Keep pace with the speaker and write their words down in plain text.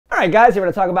Alright guys, here we're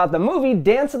going to talk about the movie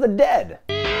Dance of the Dead.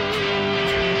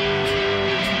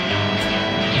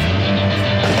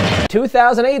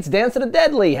 2008's Dance of the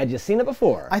Dead, Lee. Had you seen it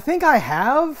before? I think I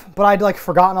have, but I'd like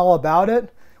forgotten all about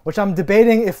it, which I'm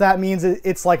debating if that means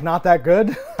it's like not that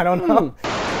good. I don't know.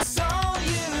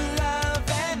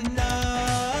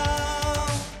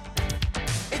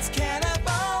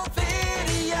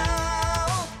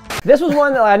 This was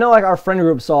one that I know like our friend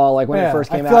group saw like when it first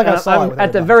came out. Like I saw it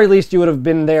at the very least, you would have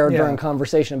been there during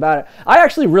conversation about it. I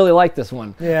actually really like this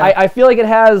one. Yeah. I feel like it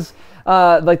has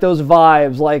like those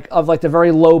vibes like of like the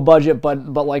very low budget but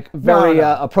like very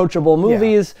approachable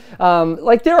movies.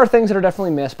 Like there are things that are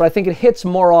definitely missed, but I think it hits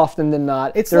more often than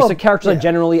not. There's some characters I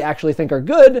generally actually think are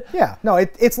good. Yeah, no,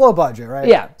 it's low budget, right?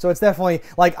 Yeah. So it's definitely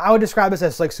like I would describe this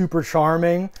as like super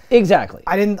charming. Exactly.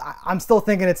 I'm still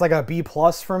thinking it's like a B+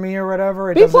 for me or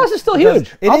whatever. B+ is still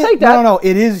huge. I'll take that. No,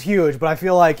 it is huge, but I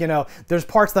feel like, you know, there's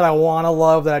parts that I want to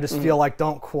love that I just feel like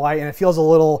don't quite, and it feels a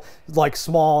little like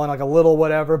small and like a little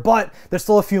whatever, but there's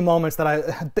still a few moments that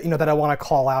I want to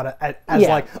call out as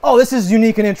like, oh, this is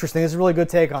unique and interesting. This is a really good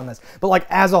take on this. But like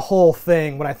as a whole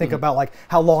thing, when I think about like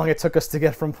how long it took us to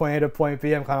get from point A to point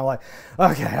B, I'm kind of like,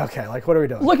 okay, like what are we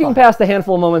doing? Looking past a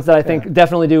handful of moments that I think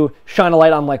definitely do shine a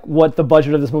light on like what the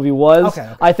budget of this movie was.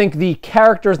 I think the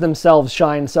characters themselves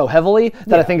shine so heavily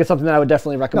that I think it's something that I would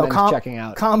definitely recommend checking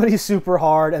out. Comedy's super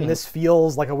hard, and this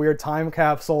feels like a weird time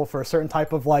capsule for a certain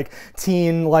type of like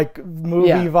teen like movie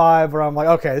vibe where I'm like,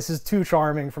 okay, this is too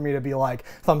charming for me to be like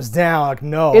thumbs down, like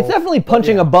no. It's definitely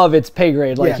punching above its pay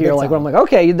grade like here, like where I'm like,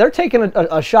 okay, they're taking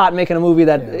a shot making a movie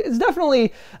that is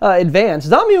definitely advanced.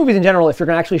 Zombie movies in general, if you're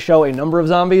gonna actually show a number of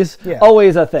zombies,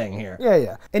 always a thing here.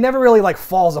 Yeah. It never really like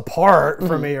falls apart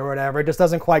for me or whatever. It just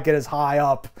doesn't quite get as high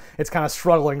up. It's kind of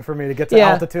struggling for me to get to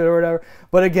altitude or whatever.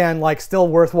 But again, like still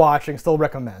worth watching, still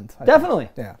recommend. Definitely.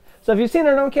 Yeah. So if you've seen it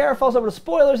or don't care, falls over to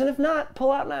spoilers, and if not,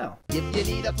 pull out now. If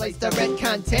you need a place to rent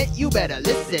content, you better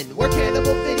listen. We're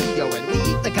Cannibal Video and we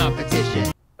eat the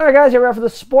competition. Alright guys, here we are for the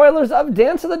spoilers of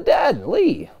Dance of the Dead.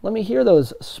 Lee, let me hear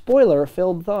those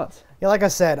spoiler-filled thoughts. Yeah, like I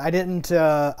said, I didn't,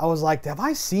 I was like, have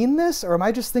I seen this? Or am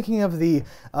I just thinking of the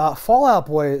Fall Out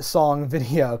Boy song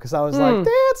video? Because I was like,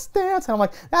 dance, dance. And I'm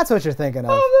like, that's what you're thinking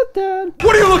of. Oh, the dead.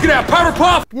 What are you looking at, Powder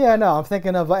Puff? Yeah, no, I'm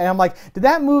thinking of, and I'm like, did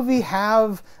that movie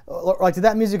have, like, did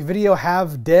that music video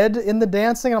have Dead in the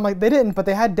dancing? And I'm like, they didn't, but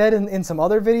they had Dead in some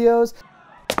other videos.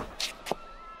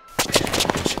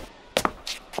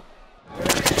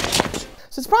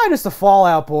 So it's probably just a Fall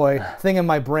Out Boy thing in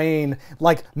my brain,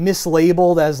 like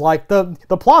mislabeled as like the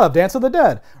plot of Dance of the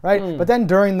Dead, right? But then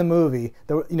during the movie,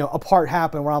 a part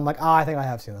happened where I'm like, I think I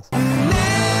have seen this.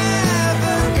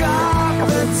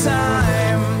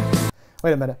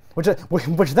 Wait a minute.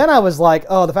 Which then I was like,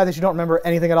 oh, the fact that you don't remember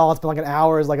anything at all, it's been like an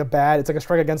hour, is like it's like a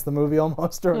strike against the movie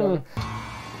almost, or whatever.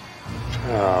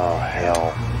 Oh,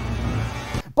 hell.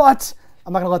 But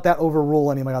I'm not gonna let that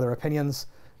overrule any of my other opinions.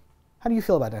 How do you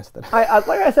feel about Dance of the Dead?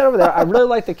 Like I said over there, I really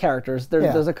like the characters.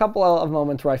 There's a couple of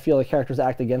moments where I feel the characters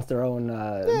act against their own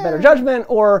better judgment,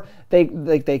 or they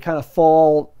kind of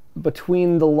fall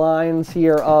between the lines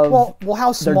here of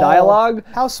their dialogue.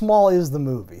 How small is the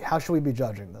movie? How should we be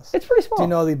judging this? It's pretty small. Do you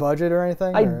know the budget or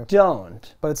anything? I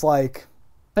don't. But it's like...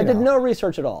 I did no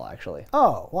research at all, actually.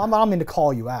 Oh, well, I don't mean to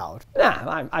call you out.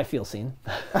 Nah, I feel seen.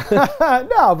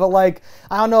 No, but like,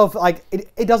 I don't know if like,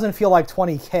 it doesn't feel like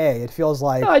 20K. It feels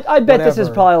like, no, I bet this is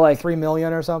probably like 3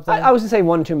 million or something. I was gonna say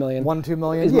 1-2 million. 1-2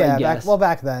 million? Yeah,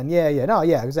 back then. Yeah, no,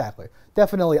 yeah, exactly.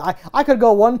 Definitely. I could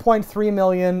go 1.3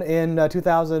 million in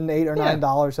 2008 or $9,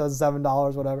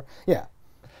 $7, whatever. Yeah.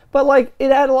 But like,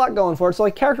 it had a lot going for it. So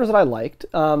like, characters that I liked,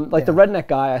 like the redneck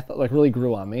guy, I thought like really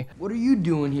grew on me. What are you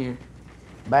doing here?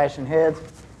 Bashing heads,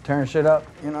 tearing shit up,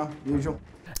 you know, usual.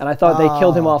 And I thought they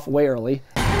killed him off way early.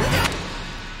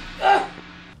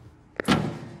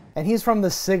 And he's from The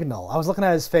Signal. I was looking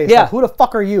at his face. Yeah. Like, who the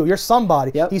fuck are you? You're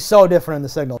somebody. Yep. He's so different in The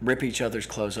Signal. Rip each other's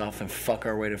clothes off and fuck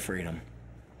our way to freedom.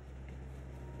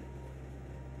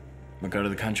 We'll go to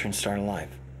the country and start a life.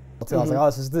 I was like,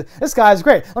 oh, this guy's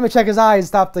great. Let me check his eyes.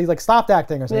 He stopped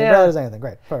acting or something. He barely does anything.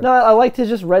 Great. Perfect. No, I liked his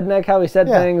just redneck how he said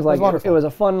things. Like it was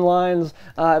a fun lines.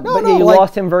 But you like,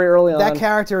 lost him very early on. That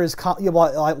character is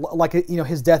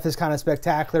his death is kind of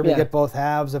spectacular. We get both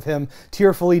halves of him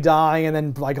tearfully dying and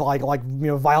then like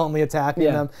violently attacking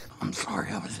them. I'm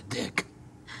sorry, I was a dick.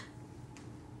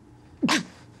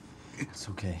 It's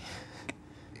okay.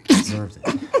 You deserved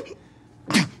it.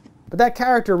 But that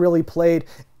character really played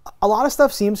a lot of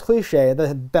stuff seems cliche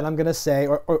that I'm gonna say,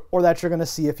 or that you're gonna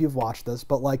see if you've watched this,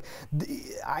 but like,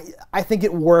 I think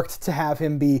it worked to have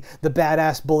him be the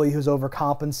badass bully who's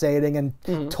overcompensating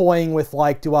and toying with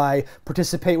like, do I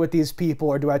participate with these people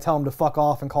or do I tell them to fuck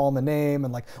off and call them a name,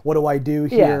 and like, what do I do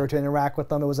here to interact with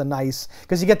them? It was a nice,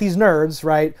 because you get these nerds,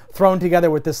 right, thrown together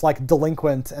with this like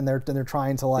delinquent, and they're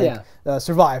trying to like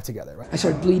survive together. Right? I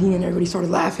started bleeding and everybody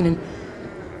started laughing and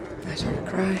I started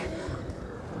to cry.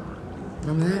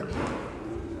 Remember that?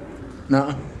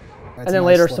 No. And then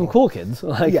later, some cool kids.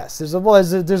 Like, yes, there's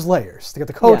layers. To get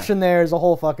the coach in there, there's a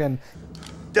whole fucking...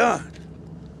 Done.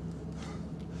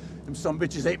 Them some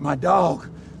bitches ate my dog.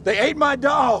 They ate my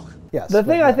dog. Yes. The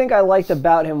thing I think I liked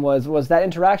about him was that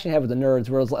interaction he had with the nerds,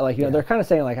 where it was like, you know, they're kind of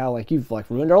saying like how like you've like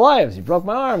ruined our lives, you broke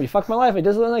my arm, you fucked my life, he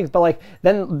does things, but like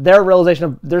then their realization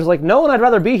of there's like no one I'd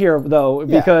rather be here though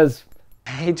because I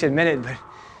hate to admit it, but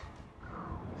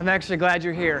I'm actually glad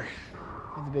you're here.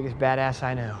 You're the biggest badass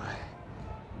I know.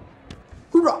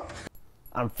 Hoorah!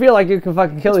 I feel like you can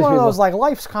fucking kill these people. It's one of those like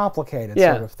life's complicated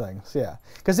sort of things,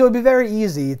 because it would be very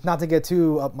easy, not to get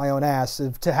too up my own ass,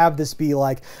 to have this be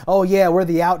like, oh yeah, we're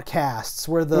the outcasts,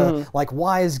 we're the like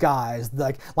wise guys,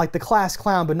 like the class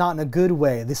clown, but not in a good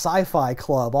way, the sci-fi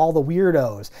club, all the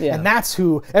weirdos, and that's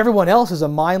who everyone else is, a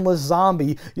mindless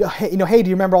zombie. You know, hey, do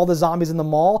you remember all the zombies in the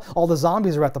mall? All the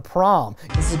zombies are at the prom.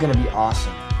 This is gonna be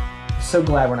awesome. I'm so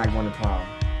glad we're not going to prom.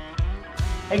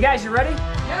 Hey guys, you ready?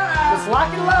 Yeah. Let's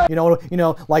lock and load. You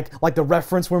know, like the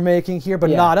reference we're making here, but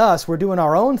not us. We're doing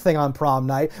our own thing on prom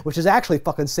night, which is actually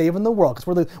fucking saving the world,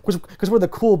 because we're the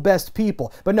cool best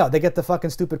people. But no, they get the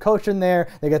fucking stupid coach in there.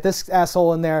 They get this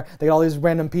asshole in there. They get all these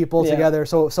random people together.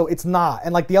 So it's not.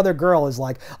 And like the other girl is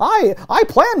like, I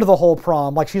planned the whole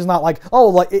prom. Like she's not like, oh,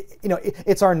 like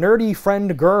it's our nerdy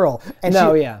friend girl. And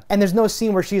and there's no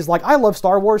scene where she's like, I love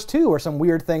Star Wars too, or some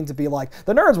weird thing to be like,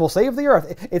 the nerds will save the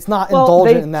earth. It's not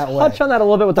indulgent in that way. Touch on that a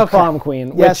little bit with the prom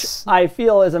queen, which I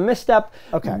feel is a misstep.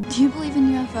 Okay. Do you believe in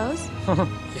UFOs?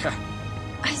 Yeah.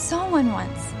 I saw one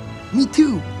once. Me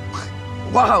too.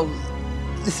 Wow.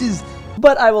 This is...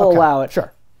 But I will allow it.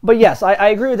 Sure. But yes, I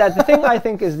agree with that. The thing I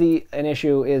think is an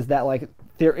issue is that like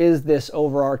there is this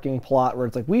overarching plot where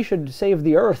it's like we should save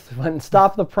the earth and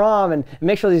stop the prom and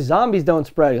make sure these zombies don't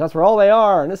spread. That's where all they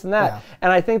are, and this and that. Yeah.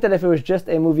 And I think that if it was just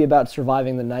a movie about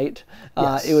surviving the night,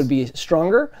 it would be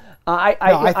stronger.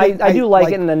 I do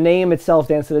like it in the name itself,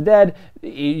 Dance of the Dead.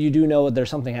 You do know there's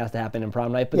something has to happen in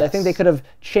prom night, but I think they could have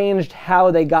changed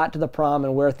how they got to the prom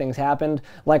and where things happened.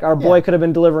 Like our boy could have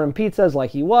been delivering pizzas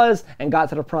like he was and got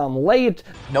to the prom late.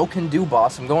 No can do,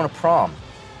 boss. I'm going to prom.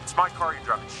 It's my car, you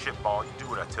driving shitball. You do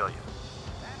what I tell you.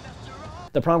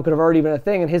 The prom could have already been a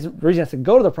thing, and his reason to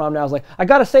go to the prom now is like, I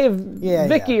gotta save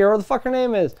Vicky or what the fuck her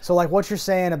name is. So like what you're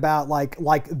saying about like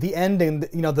the ending,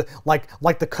 you know, the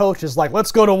like the coach is like,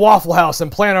 let's go to Waffle House and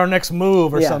plan our next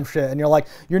move or some shit, and you're like,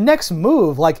 your next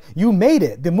move, like you made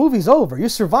it, the movie's over, you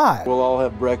survived. We'll all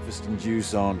have breakfast and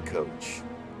juice on, coach.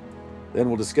 Then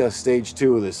we'll discuss stage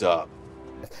 2 of this op.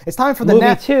 It's time for the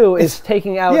movie 2 is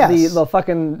taking out the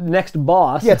fucking next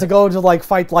boss. Yeah, to go to like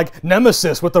fight like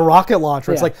Nemesis with the rocket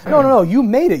launcher. It's like no, you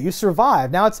made it, you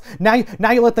survived. Now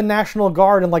you let the National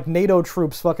Guard and like NATO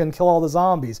troops fucking kill all the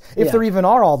zombies, if there even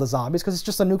are all the zombies, because it's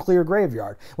just a nuclear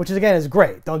graveyard, which is again is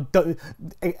great. Don't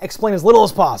explain as little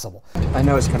as possible. I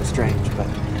know it's kind of strange, but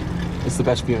it's the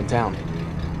best view in town.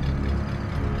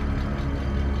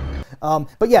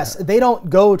 But yes, they don't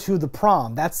go to the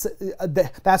prom. That's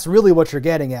really what you're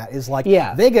getting at, is like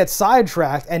they get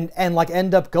sidetracked and like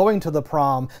end up going to the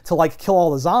prom to like kill all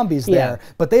the zombies there.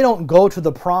 But they don't go to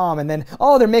the prom and then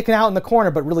they're making out in the corner,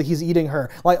 but really he's eating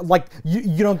her. Like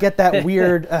you don't get that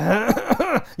weird.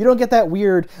 You don't get that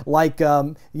weird like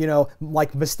you know,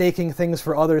 like mistaking things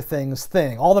for other things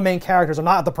thing. All the main characters are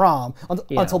not at the prom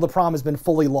until the prom has been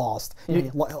fully lost.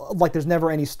 Like there's never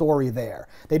any story there.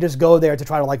 They just go there to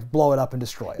try to like blow it up and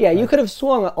destroy it. Yeah, you could have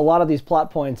swung a lot of these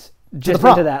plot points just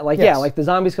into that. Like like the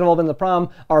zombies could have all been the prom.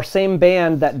 Our same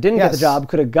band that didn't get the job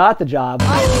could have got the job.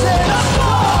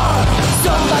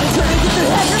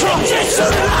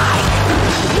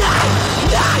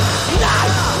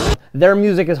 Their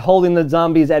music is holding the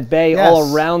zombies at bay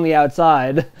all around the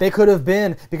outside. They could have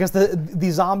been, because the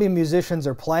zombie musicians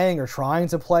are playing or trying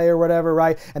to play or whatever,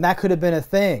 right? And that could have been a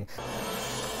thing.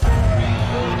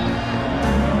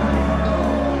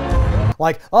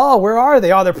 like, oh, where are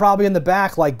they? Oh, they're probably in the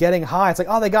back, like getting high. It's like,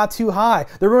 oh, they got too high.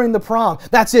 They're ruining the prom.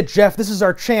 That's it, Jeff. This is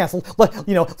our chance.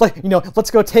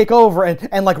 Let's go take over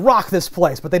and like rock this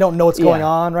place. But they don't know what's going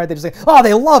on, right? They just say, oh,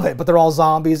 they love it, but they're all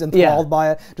zombies enthralled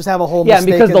by it. Just have a whole and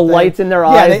because the lights in their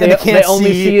eyes, they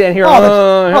only see and hear.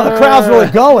 The crowd's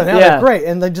really going. They're great,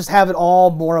 and they just have it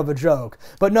all more of a joke.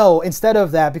 But no, instead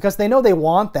of that, because they know they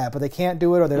want that, but they can't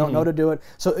do it or they don't know to do it.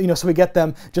 So so we get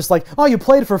them just like, oh, you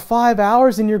played for 5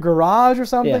 hours in your garage or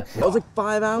something. Yeah. That was like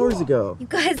 5 hours ago. You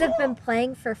guys have been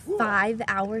playing for 5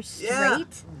 hours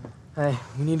straight? Hey,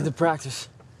 we needed to practice.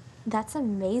 That's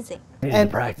amazing.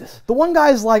 And the one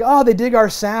guy's like, oh, they dig our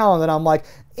sound. And I'm like,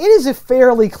 it is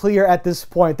fairly clear at this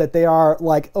point that they are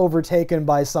like overtaken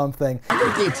by something. I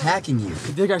think they're attacking you.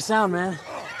 They dig our sound, man.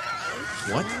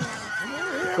 What?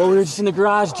 Well, we were just in the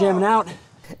garage jamming out.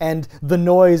 And the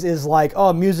noise is like,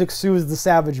 oh, music soothes the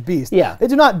savage beast. Yeah. They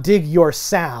do not dig your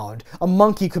sound. A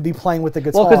monkey could be playing with the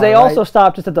guitar. Well, because they also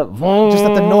stopped just at the just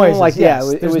at the noises. Like, yes.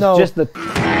 it was just the.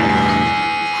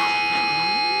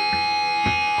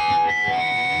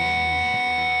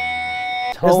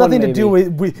 It has nothing to do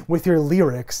with your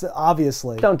lyrics,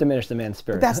 obviously. Don't diminish the man's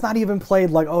spirit. But that's not even played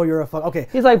like, oh, you're a fuck. Okay.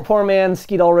 He's like poor man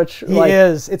Skeet Ulrich. He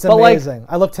is. It's amazing.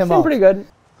 I looked him up. Pretty good.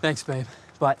 Thanks, babe.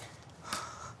 But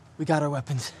we got our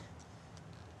weapons.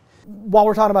 While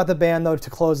we're talking about the band, though, to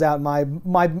close out my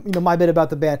bit about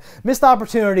the band, missed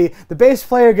opportunity. The bass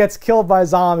player gets killed by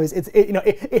zombies.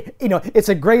 It's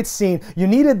a great scene. You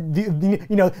needed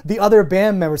the other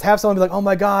band members. Have someone be like, oh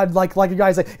my god, like you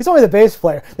guys, like it's only the bass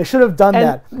player. They should have done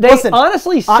that. They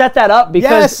honestly set that up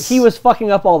because he was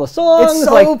fucking up all the songs. It's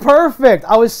so perfect.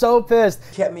 I was so pissed.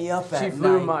 Kept me up at night. She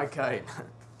flew my kite.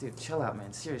 Dude, chill out,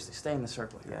 man. Seriously, stay in the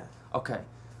circle. Yeah. Okay.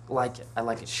 Like it. I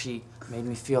like it. She made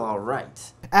me feel all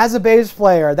right. As a bass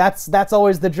player, that's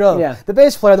always the joke. Yeah. The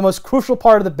bass player, the most crucial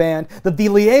part of the band, the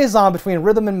liaison between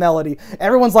rhythm and melody.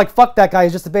 Everyone's like, fuck that guy,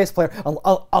 he's just a bass player.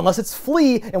 Unless it's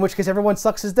Flea, in which case everyone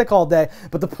sucks his dick all day.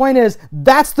 But the point is,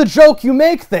 that's the joke you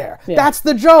make there. Yeah. That's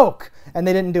the joke. And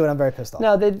they didn't do it. I'm very pissed off.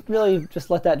 No, they really just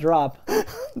let that drop.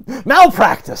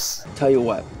 Malpractice. Tell you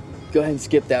what, go ahead and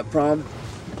skip that prom.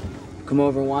 Come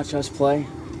over and watch us play.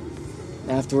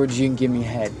 Afterwards, you can give me a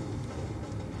head.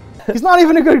 He's not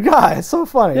even a good guy. It's so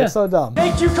funny. Yeah. It's so dumb.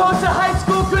 Thank you, Coach of High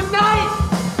School. Good night.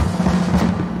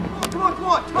 Come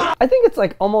on. I think it's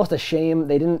like almost a shame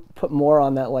they didn't put more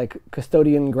on that like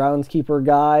custodian groundskeeper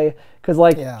guy, because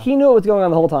like he knew what was going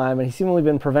on the whole time and he's seemingly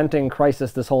been preventing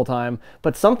crisis this whole time.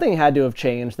 But something had to have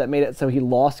changed that made it so he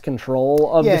lost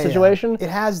control of the situation. It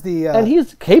has the and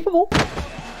he's capable.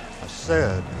 I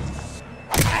said,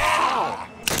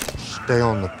 stay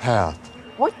on the path.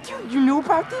 What? You knew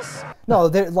about this? No,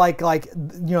 they're like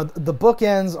the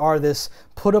bookends are this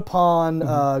put upon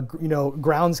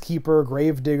groundskeeper,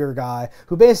 gravedigger guy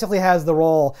who basically has the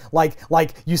role like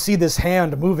you see this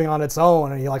hand moving on its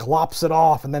own and he like lops it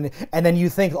off and then you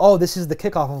think, oh, this is the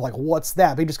kickoff of like, what's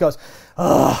that? But he just goes,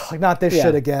 ugh, like not this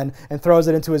shit again, and throws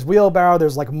it into his wheelbarrow.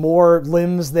 There's like more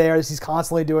limbs there. He's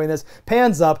constantly doing this.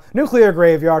 Pans up, nuclear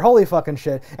graveyard, holy fucking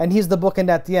shit. And he's the bookend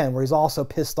at the end where he's also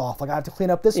pissed off, like I have to clean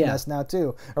up this mess now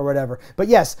too, or whatever. But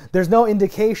yes, there's no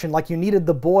indication, like you needed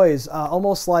the boys,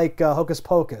 almost like Hocus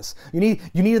Pocus. You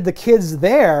needed the kids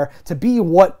there to be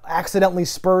what accidentally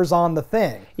spurs on the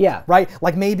thing. Yeah. Right?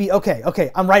 Like maybe,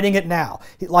 okay, I'm writing it now.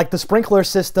 Like the sprinkler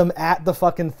system at the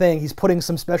fucking thing, he's putting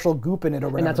some special goop in it or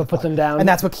whatever. And that's what puts them down. And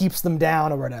that's what keeps them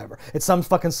down or whatever. It's some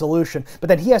fucking solution. But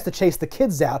then he has to chase the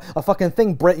kids out. A fucking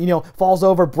thing falls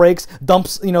over, breaks,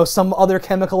 dumps, some other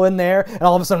chemical in there, and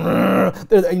all of a sudden,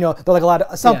 they're like allowed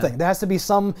to, something. There has to be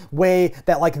some way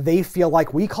that like they feel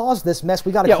like we caused this mess,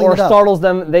 we got to clean it up. Or startles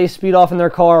them, they speed off in their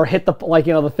car, hit the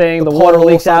the thing, the water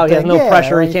leaks out, he has no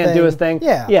pressure, he can't do his thing.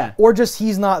 Yeah. Or just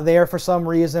he's not there for some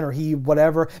reason, or he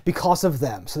whatever, because of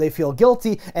them. So they feel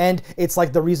guilty, and it's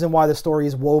like the reason why the story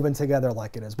is woven together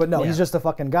like it is. But no, he's just a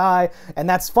fucking guy, and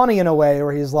that's funny in a way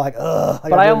where he's like, ugh.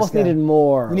 But I almost needed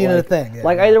more. You needed a thing. Yeah,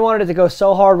 like I either wanted it to go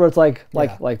so hard where it's like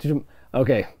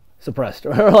okay, suppressed,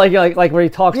 or like where he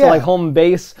talks to like home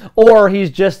base, or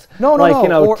he's just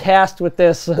tasked with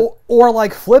this, or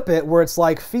like flip it where it's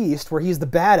like Feast, where he's the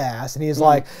badass and he's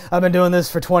like, I've been doing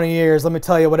this for 20 years, let me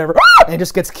tell you whatever, and he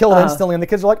just gets killed instantly, and the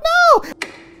kids are like, no.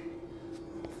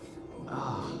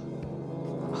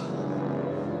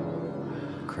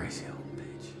 Crazy old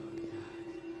bitch.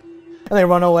 And they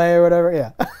run away or whatever.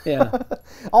 Yeah.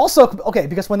 Also, okay,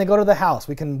 because when they go to the house,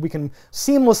 we can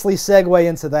seamlessly segue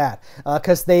into that,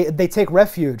 because they take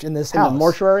refuge in this house. In the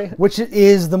mortuary? Which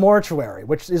is the mortuary,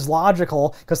 which is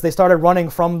logical because they started running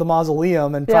from the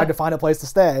mausoleum and tried to find a place to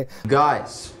stay.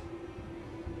 Guys.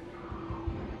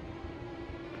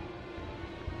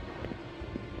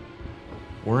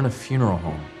 We're in a funeral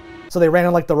home. So they ran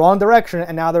in like the wrong direction,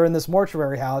 and now they're in this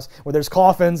mortuary house where there's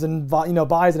coffins and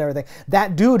bodies and everything.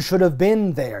 That dude should have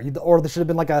been there, or there should have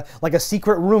been like a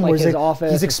secret room like where his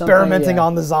office he's experimenting yeah.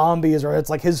 on the zombies, or it's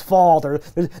like his fault, or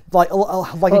like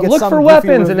he gets look some for goofy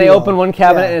weapons, and they reveal. open one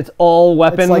cabinet and it's all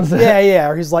weapons. It's like, yeah,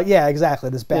 or he's like, yeah, exactly,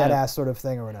 this badass sort of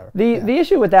thing or whatever. The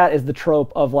issue with that is the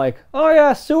trope of like, oh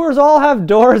yeah, sewers all have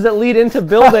doors that lead into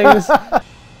buildings.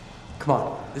 Come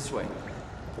on, this way.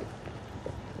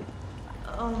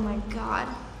 Oh my god.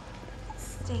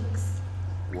 Stinks.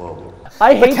 Whoa.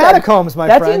 I hate the catacombs, my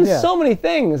That's friend. in so many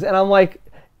things, and I'm like,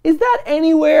 is that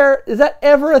anywhere? Is that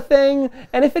ever a thing?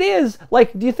 And if it is,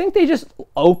 like, do you think they just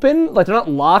open? Like, they're not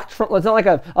locked from? It's not like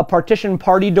a partition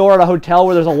party door at a hotel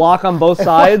where there's a lock on both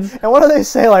sides. And what do they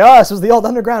say? Like, oh, this was the old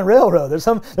Underground Railroad. There's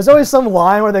always some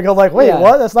line where they go like, wait,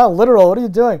 what? That's not literal. What are you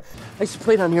doing? I used to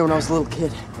play down here when I was a little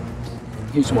kid.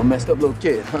 He's one messed up little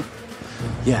kid, huh?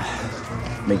 Yeah,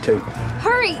 me too.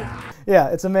 Hurry! Yeah,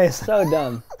 it's amazing. So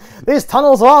dumb. These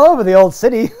tunnels all over the old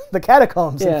city, the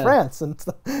catacombs in France, and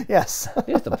yes. I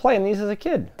used to play in these as a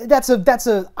kid.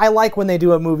 I like when they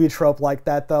do a movie trope like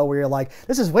that though, where you're like,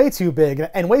 this is way too big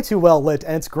and way too well lit,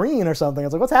 and it's green or something.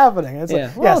 It's like, what's happening? And it's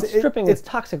like, well, it's stripping its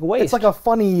toxic waste. It's like a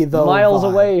funny though miles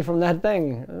vibe. away from that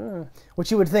thing.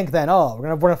 Which you would think then, oh,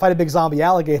 we're gonna fight a big zombie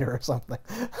alligator or something,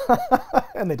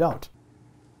 and they don't.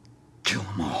 Kill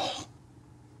them all.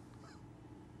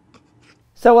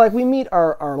 So like we meet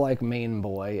our like main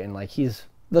boy, and like he's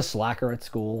the slacker at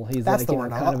school. He's That's like the you know,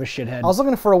 word. kind of a shithead. I was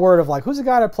looking for a word of like, who's the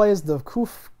guy that plays the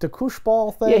koosh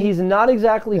ball thing? Yeah, he's not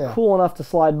exactly cool enough to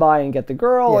slide by and get the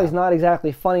girl. Yeah. He's not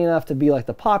exactly funny enough to be like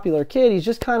the popular kid. He's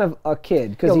just kind of a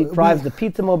kid because he drives the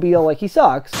pizza mobile. Like he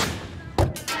sucks.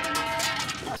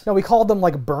 No, we called them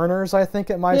like burners, I think,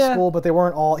 at my school, but they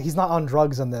weren't all. He's not on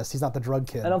drugs in this. He's not the drug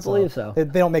kid. I don't believe so. They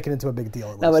don't make it into a big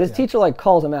deal. No, but his teacher like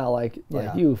calls him out like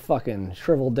you fucking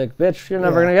shriveled dick bitch. You're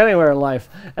never gonna get anywhere in life.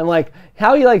 And like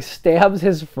how he like stabs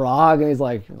his frog, and he's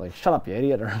like shut up, you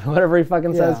idiot, or whatever he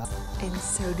fucking says. And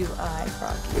so do I,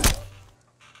 Froggy.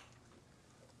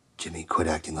 Jimmy, quit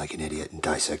acting like an idiot and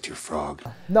dissect your frog.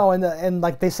 No, and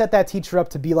like they set that teacher up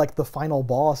to be like the final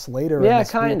boss later. Yeah,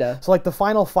 kinda. So like the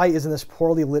final fight is in this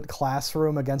poorly lit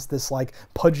classroom against this like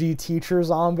pudgy teacher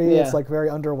zombie. Yeah. It's like very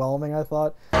underwhelming, I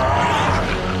thought.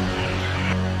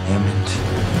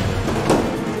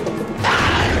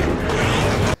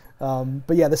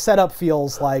 But yeah, the setup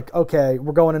feels like, okay,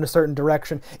 we're going in a certain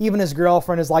direction. Even his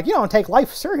girlfriend is like, you don't take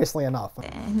life seriously enough.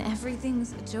 And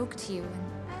everything's a joke to you,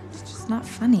 and it's just not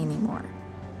funny anymore.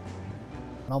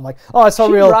 And I'm like, oh, it's so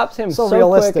she real. drops him so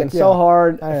realistic quick and so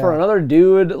hard for another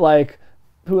dude like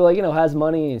who like has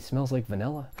money and smells like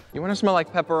vanilla. You want to smell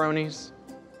like pepperonis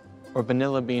or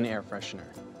vanilla bean air freshener?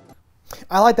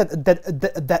 I like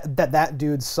that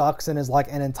dude sucks and is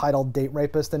like an entitled date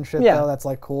rapist and shit. Though that's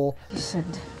like cool. Listen,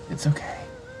 It's okay.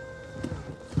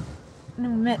 no,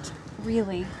 Mitt,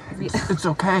 really. It's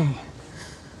okay.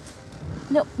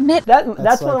 No, Mitt.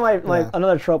 That's one of my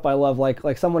another trope I love.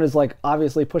 Like someone is like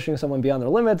obviously pushing someone beyond their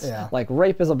limits. Yeah. Like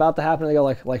rape is about to happen, and they go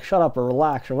like shut up or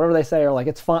relax or whatever they say, or like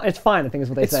it's fine. It's fine. I think is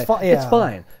what they say. It's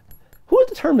fine. Who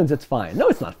determines it's fine? No,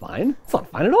 it's not fine. It's not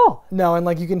fine at all. No, and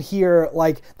like you can hear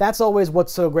like that's always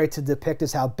what's so great to depict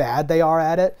is how bad they are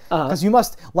at it. Because you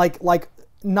must like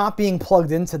not being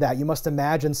plugged into that, you must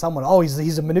imagine someone, oh,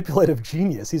 he's a manipulative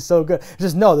genius. He's so good.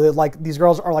 Just know that like these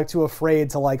girls are like too afraid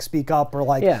to like speak up or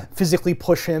like physically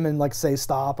push him and like say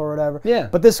stop or whatever. Yeah.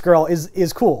 But this girl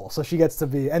is cool, so she gets to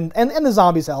be and the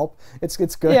zombies help. It's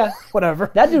good. Yeah.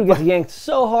 Whatever. That dude gets yanked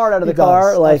so hard out of the He does,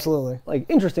 car. Like absolutely. Like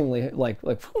interestingly, like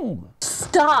boom.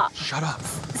 Stop. Shut up.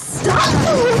 Stop.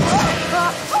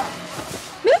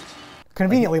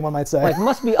 Conveniently, one might say. Like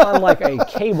must be on like a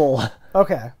cable.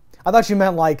 Okay. I thought you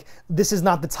meant like this is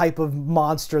not the type of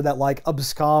monster that like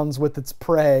absconds with its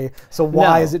prey. So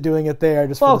why is it doing it there?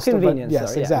 Just well, for the convenience.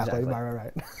 Yes, Yeah, exactly. exactly.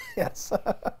 Right. Yes.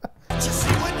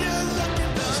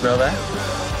 Smell that?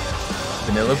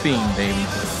 Vanilla bean, baby.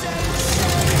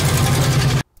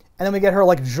 And then we get her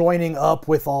like joining up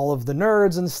with all of the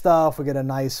nerds and stuff. We get a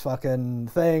nice fucking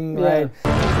thing, right?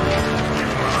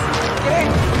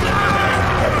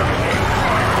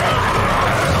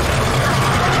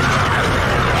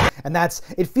 And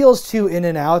it feels too in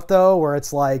and out though, where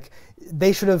it's like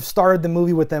they should have started the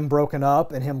movie with them broken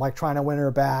up and him like trying to win her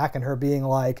back and her being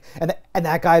like, and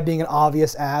that guy being an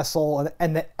obvious asshole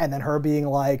and then her being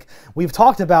like, we've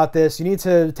talked about this, you need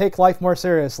to take life more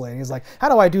seriously. And he's like, how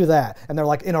do I do that? And they're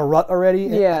like in a rut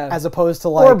already, as opposed to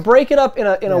like, or break it up in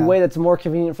a way that's more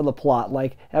convenient for the plot.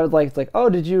 Like I was like, it's like, oh,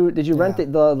 did you rent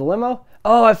the limo?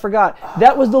 Oh, I forgot.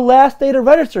 That was the last day to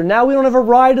register. Now we don't have a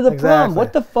ride to the prom.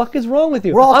 What the fuck is wrong with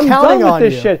you? We're all I'm counting done with on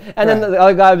this you. shit. And then the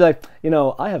other guy would be like, you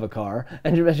know, I have a car.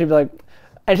 And she'd be like,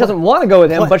 and she doesn't want to go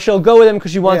with him, but she'll go with him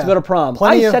because she wants to go to prom.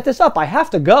 Set this up. I have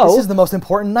to go. This is the most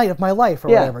important night of my life, or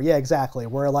whatever. Yeah, exactly.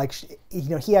 Where like, you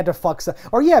know, he had to fuck stuff.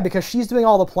 Or yeah, because she's doing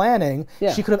all the planning.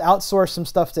 Yeah. She could have outsourced some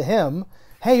stuff to him.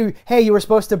 Hey, you were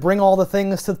supposed to bring all the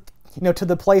things to, you know, to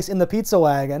the place in the pizza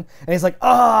wagon, and he's like,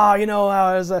 you know,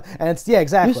 I was, and it's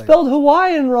exactly. You spelled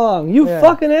Hawaiian wrong. You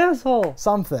fucking asshole.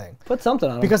 Something. Put something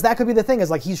on him. Because that could be the thing, is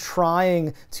like he's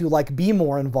trying to like be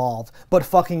more involved, but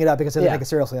fucking it up because he doesn't take it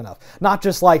seriously enough. Not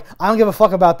just like, I don't give a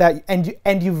fuck about that,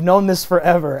 and you've known this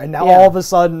forever, and now all of a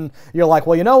sudden you're like,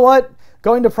 well, you know what?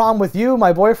 Going to prom with you,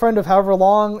 my boyfriend of however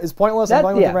long, is pointless. I'm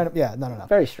going with a random. Yeah, no.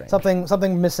 Very strange.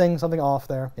 Something missing, something off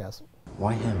there. Yes.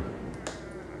 Why him?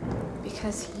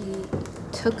 Because he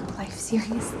took life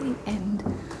seriously and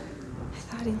I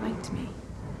thought he liked me.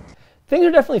 Things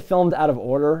are definitely filmed out of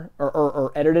order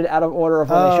or edited out of order of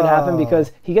when they should happen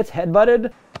because he gets headbutted.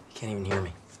 You can't even hear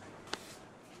me.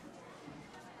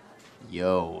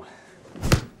 Yo.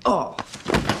 Oh.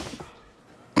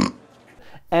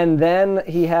 And then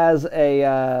he has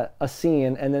a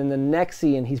scene, and then the next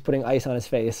scene he's putting ice on his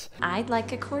face. I'd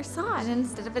like a corset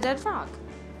instead of a dead frog.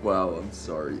 Wow, I'm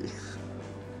sorry.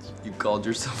 You called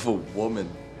yourself a woman.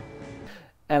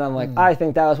 And I'm like, I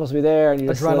think that was supposed to be there, and you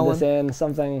just slid this in,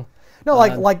 something. No,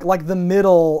 like the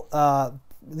middle,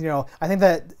 you know, I think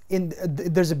that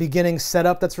there's a beginning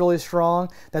setup that's really strong,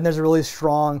 then there's a really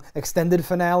strong extended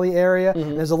finale area,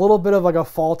 and there's a little bit of like a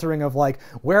faltering of like,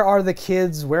 where are the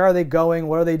kids, where are they going,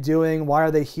 what are they doing, why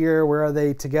are they here, where are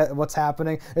they to get, what's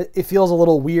happening? It feels a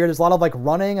little weird. There's a lot of like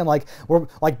running, and like we're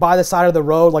like by the side of the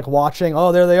road, like watching,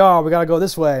 oh, there they are, we gotta go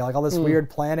this way, like all this weird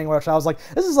planning, which I was like,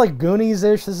 this is like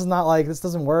Goonies-ish, this is not like, this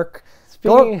doesn't work.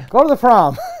 Go to the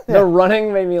prom. The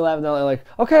running made me laugh. They're like,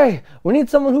 okay, we need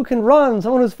someone who can run,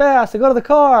 someone who's fast to go to the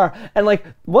car. And like,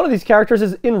 one of these characters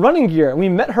is in running gear, and we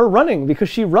met her running because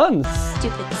she runs.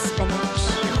 Stupid spinach.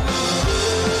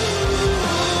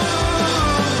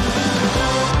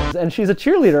 And she's a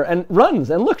cheerleader and runs,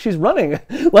 and look, she's running.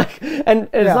 Like, and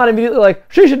it's not immediately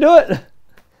like, she should do it.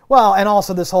 Well, and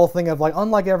also this whole thing of like,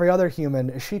 unlike every other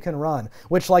human, she can run,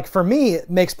 which like for me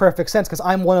makes perfect sense because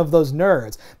I'm one of those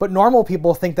nerds. But normal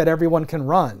people think that everyone can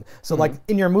run. So like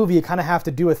in your movie, you kind of have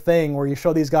to do a thing where you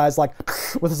show these guys like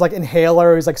with his like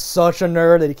inhaler. He's like such a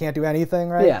nerd that he can't do anything,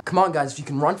 right? Yeah. Come on, guys, if you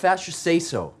can run fast, just say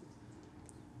so.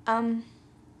 I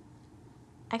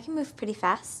can move pretty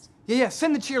fast. Yeah,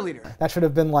 send the cheerleader. That should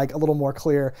have been like a little more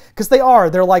clear. Because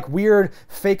they're like weird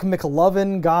fake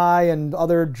McLovin guy and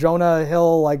other Jonah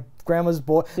Hill, like grandma's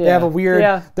boy. They have a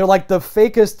weird, they're like the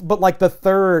fakest, but like the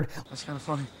third. That's kind of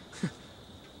funny.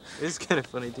 It is kind of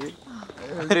funny, dude.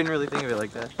 I didn't really think of it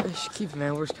like that. I should keep it,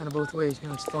 man. It works kind of both ways. You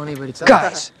know, it's funny, but it's...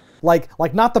 Guys!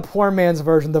 Like not the poor man's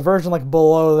version, the version like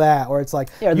below that, where it's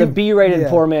like the B-rated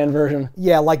poor man version.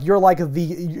 Yeah, like you're like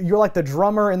the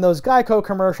drummer in those Geico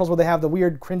commercials where they have the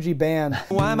weird cringy band.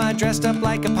 Why am I dressed up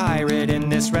like a pirate in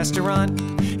this restaurant?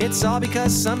 It's all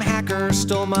because some hacker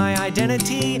stole my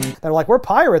identity. They're like, we're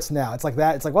pirates now. It's like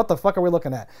that. It's like, what the fuck are we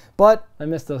looking at? But I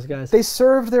miss those guys. They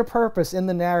served their purpose in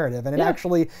the narrative, and it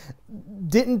actually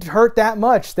didn't hurt that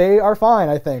much. They are fine,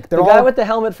 I think. The guy with the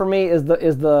helmet for me is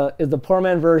the poor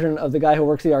man version of the guy who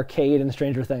works the arcade in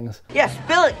Stranger Things. Yeah,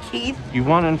 spill it, Keith. You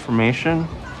want information,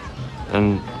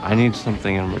 and I need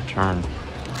something in return.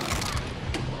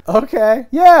 Okay,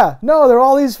 yeah, no, they're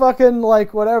all these fucking,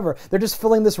 like, whatever. They're just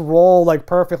filling this role, like,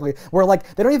 perfectly. Where,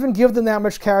 like, they don't even give them that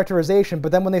much characterization,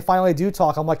 but then when they finally do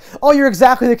talk, I'm like, oh, you're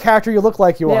exactly the character you look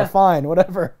like you are. Fine,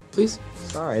 whatever. Please?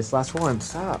 Sorry, it's the last one.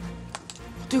 Stop.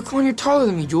 Dude, come on, you're taller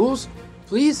than me, Jules.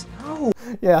 Please? No.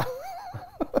 Yeah.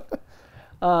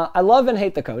 I love and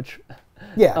hate the coach.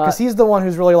 Yeah, because he's the one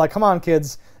who's really like, come on,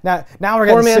 kids. Now we're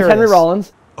getting serious. Poor man's Henry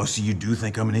Rollins. Oh, so you do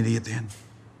think I'm an idiot then?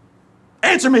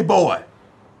 Answer me, boy!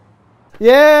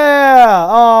 Yeah!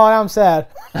 Oh, now I'm sad.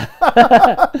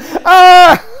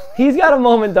 He's got a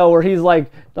moment, though, where he's like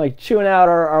chewing out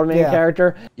our main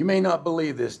character. You may not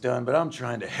believe this, Dunn, but I'm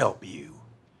trying to help you.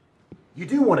 You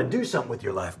do want to do something with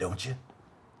your life, don't you?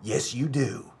 Yes, you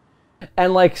do.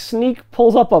 And like Sneak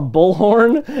pulls up a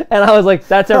bullhorn, and I was like,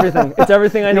 that's everything. It's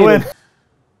everything I needed.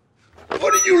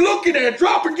 What are you looking at?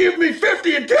 Drop and give me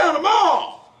 50 and count them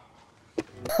off!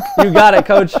 You got it,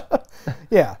 coach.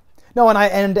 Yeah. No,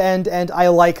 and I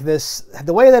like this,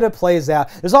 the way that it plays out.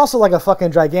 There's also like a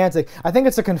fucking gigantic, I think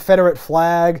it's a Confederate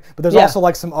flag, but there's also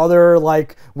like some other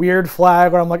like weird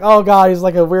flag where I'm like, oh god, he's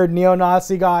like a weird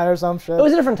neo-Nazi guy or some shit. It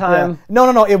was a different time.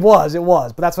 Yeah. No, it was.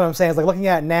 But that's what I'm saying. It's like looking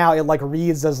at it now, it like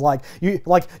reads as like you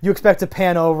expect to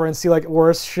pan over and see like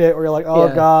worse shit, where you're like,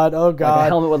 oh god, oh god. Like a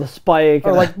helmet with a spike.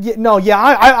 Or like,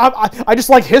 I just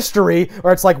like history,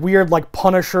 where it's like weird like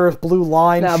Punisher blue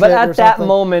line. No, shit but at that something.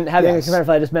 moment, having a Confederate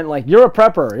flag just meant like you're a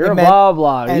prepper, you're a blah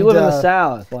blah, you live in the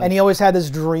South. Like, and he always had this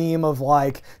dream of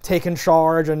like taking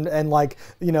charge and like,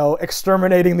 you know,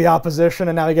 exterminating the opposition,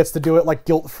 and now he gets to do it like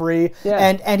guilt-free.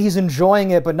 Yeah. And he's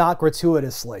enjoying it, but not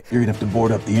gratuitously. You're gonna have to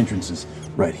board up the entrances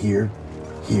right here,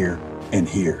 here, and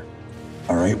here.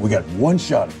 All right, we got one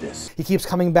shot at this. He keeps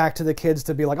coming back to the kids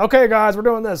to be like, okay, guys, we're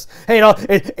doing this. Hey,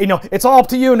 it's all up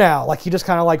to you now. Like, he just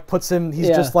kind of like puts him, he's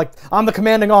just like, I'm the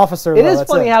commanding officer. It is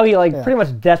funny how he like pretty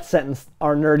much death sentenced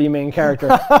our nerdy main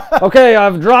character. Okay,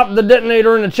 I've dropped the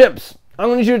detonator in the chips. I'm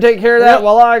going to need you to take care of that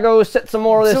while I go set some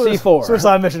more of this C4.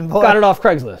 Suicide mission, boy. Got it off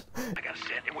Craigslist. I got a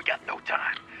set and we got no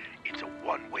time. It's a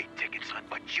one-way ticket, son,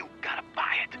 but you gotta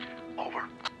buy it. Over.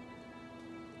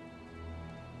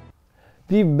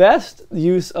 The best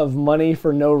use of money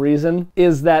for no reason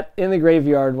is that in the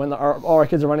graveyard when all our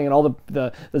kids are running and all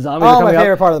the zombies are coming my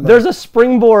favorite up, part of the movie. There's a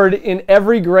springboard in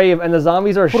every grave and the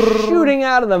zombies are shooting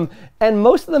out of them, and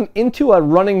most of them into a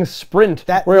running sprint.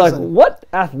 Where you're like, what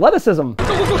athleticism?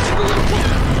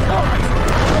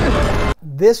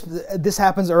 This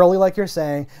happens early, like you're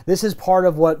saying. This is part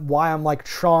of why I'm like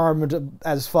charmed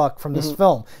as fuck from this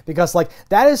film, because like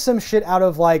that is some shit out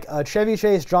of like a Chevy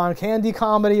Chase John Candy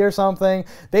comedy or something.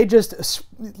 They just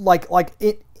like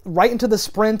it right into the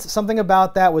sprint. Something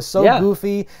about that was so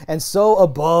goofy and so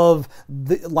above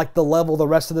the level the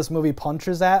rest of this movie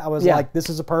punches at. I was like, this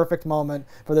is a perfect moment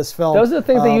for this film. Those are the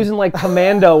things they use in like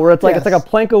Commando, where it's like it's like a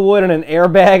plank of wood and an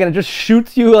airbag, and it just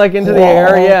shoots you like into the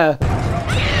air. Yeah.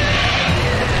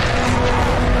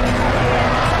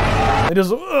 It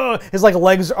just, his like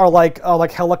legs are like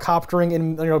helicoptering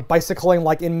and bicycling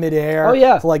like in midair. Oh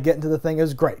yeah. To like get into the thing. It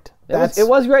was great. It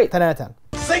was great. 10 out of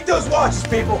 10. Sink those watches,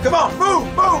 people. Come on,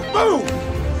 move.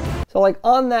 So like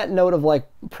on that note of like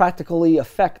practically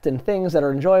effect and things that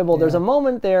are enjoyable, there's a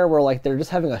moment there where like they're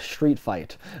just having a street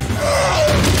fight.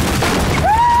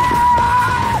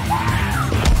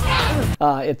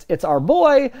 It's our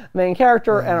boy, main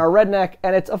character, and our redneck,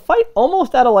 and it's a fight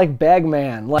almost out of like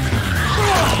Bagman.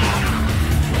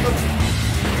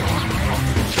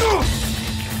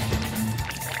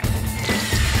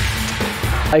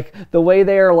 Like the way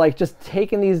they're like just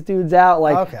taking these dudes out,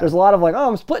 like there's a lot of like, oh,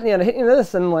 I'm splitting you and hitting you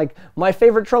this, and like my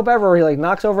favorite trope ever, he like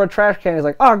knocks over a trash can, he's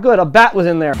like, oh good, a bat was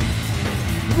in there.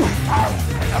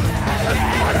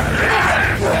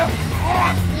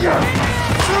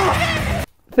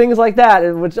 Things like that,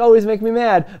 which always make me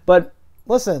mad, but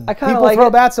listen, I kind of people like throw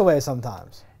bats away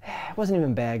sometimes. It wasn't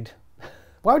even bagged.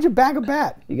 Why would you bag a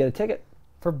bat? You get a ticket.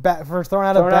 For throwing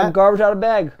out a bat? Garbage out of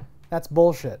bag. That's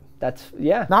bullshit.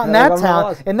 Not in that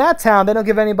town. In that town, they don't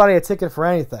give anybody a ticket for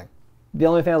anything. The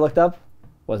only thing I looked up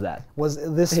was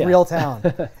this real town.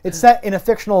 It's set in a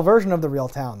fictional version of the real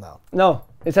town, though. No,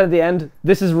 it said at the end,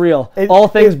 this is real. All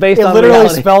things based on reality. It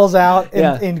literally spells out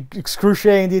in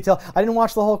excruciating detail. I didn't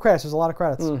watch the whole credits. There's a lot of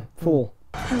credits. Fool.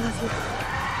 I love you.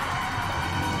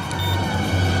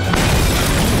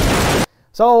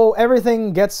 So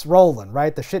everything gets rolling,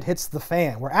 right? The shit hits the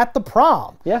fan. We're at the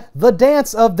prom. Yeah.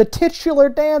 The titular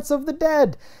dance of the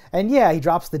dead. And yeah, he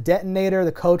drops the detonator,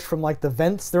 the coach from like the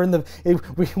vents. They're in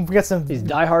we get some... He's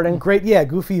dieharding. Great,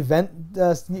 goofy vent,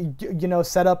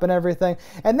 setup and everything.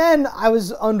 And then I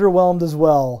was underwhelmed as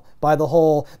well by the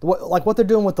whole, like what they're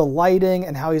doing with the lighting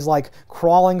and how he's like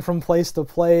crawling from place to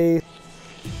place.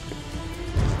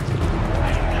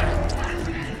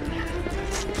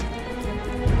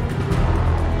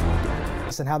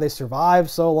 And how they survive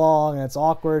so long, and it's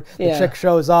awkward. The chick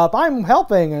shows up, I'm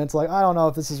helping, and it's like, I don't know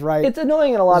if this is right. It's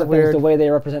annoying in a lot of things, the way they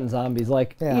represent zombies.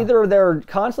 Like, either they're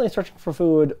constantly searching for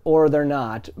food, or they're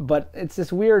not. But it's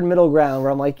this weird middle ground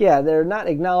where I'm like, they're not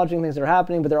acknowledging things that are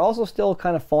happening, but they're also still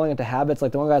kind of falling into habits.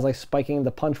 Like, the one guy's like spiking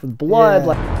the punch with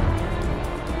blood.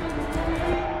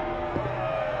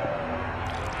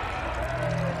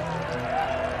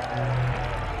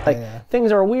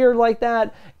 Things are weird like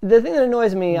that. The thing that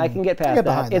annoys me, I can get past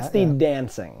that. It's the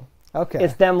dancing. Okay.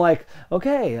 It's them like,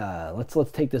 okay, let's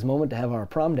take this moment to have our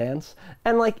prom dance,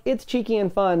 and like it's cheeky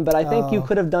and fun, but I think you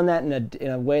could have done that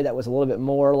in a way that was a little bit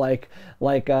more like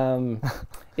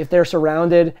if they're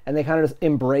surrounded and they kind of just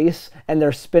embrace and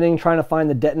they're spinning trying to find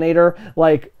the detonator,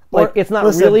 like it's not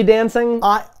really dancing.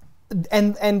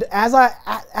 and as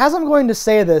I'm going to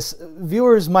say this,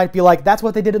 viewers might be like, "That's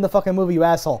what they did in the fucking movie, you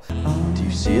asshole." Do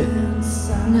you see it?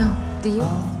 No. Do you?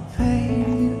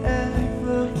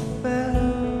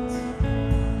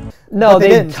 No, they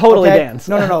didn't. totally Okay? dance.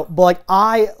 No. But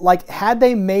had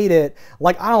they made it,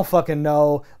 I don't fucking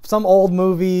know, some old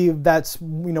movie that's,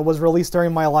 was released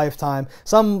during my lifetime,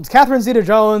 some Catherine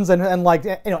Zeta-Jones and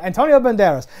Antonio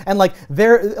Banderas, and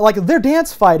they're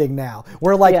dance fighting now,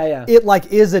 where it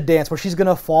is a dance where she's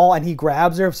gonna fall and he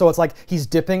grabs her, so it's like he's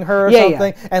dipping her or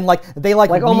something, and they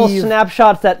almost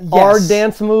snapshots that are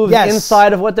dance moves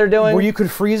inside of what they're doing, where you could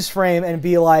freeze frame and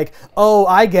be like, oh,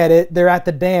 I get it, they're at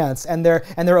the dance and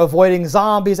they're avoiding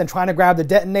zombies and trying to grab the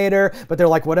detonator, but they're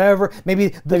like, whatever,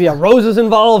 maybe a rose is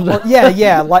involved.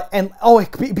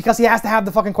 Because he has to have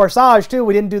the fucking corsage too.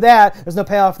 We didn't do that. There's no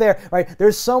payoff there, right?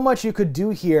 There's so much you could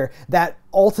do here that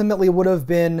ultimately would have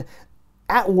been,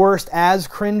 at worst, as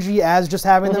cringy as just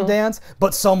having them dance,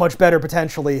 but so much better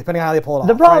potentially, depending on how they pull it off.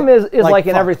 The problem right? is like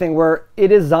in everything, where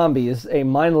it is zombies, a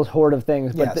mindless horde of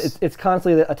things, but it's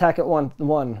constantly the attack at one.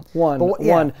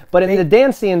 But in the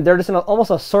dance scene, they're just in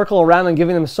almost a circle around and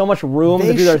giving them so much room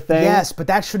to do their thing. Yes, but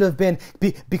that should have been,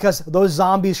 because those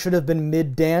zombies should have been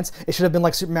mid-dance. It should have been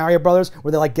like Super Mario Brothers,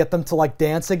 where they get them to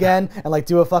dance again and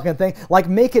do a fucking thing.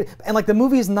 Make it, and the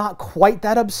movie is not quite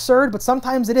that absurd, but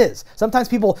sometimes it is. Sometimes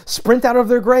people sprint out of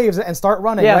their graves and start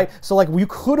running, right? So you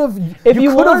could have, if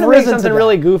you wanted to make something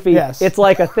really goofy, it's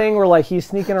like a thing where he's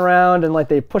sneaking around and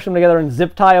they push them together and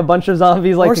zip tie a bunch of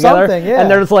zombies or together, something, and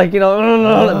they're just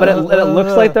but it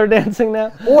looks like they're dancing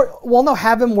now. Or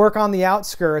have him work on the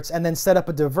outskirts and then set up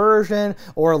a diversion,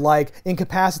 or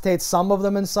incapacitate some of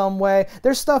them in some way.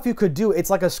 There's stuff you could do.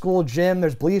 It's like a school gym.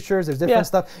 There's bleachers. There's different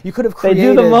stuff you could have created.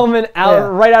 They do the moment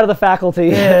right out of the faculty.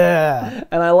 Yeah,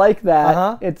 and I like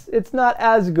that. It's not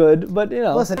as good, but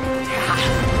Listen.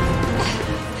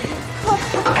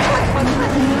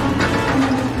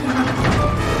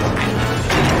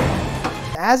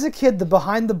 As a kid, the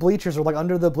behind the bleachers or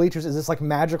under the bleachers is this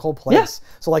magical place.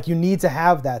 So you need to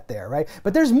have that there, right?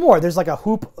 But there's more. There's a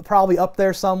hoop probably up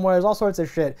there somewhere. There's all sorts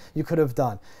of shit you could have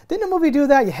done. Didn't the movie do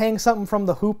that? You hang something from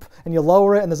the hoop and you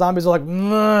lower it, and the zombies are like,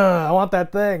 I want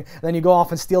that thing. And then you go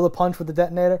off and steal the punch with the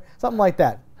detonator. Something like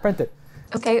that. Print it.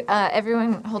 Okay,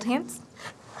 everyone hold hands.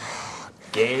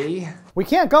 Gay? We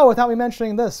can't go without me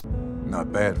mentioning this.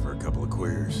 Not bad for a couple of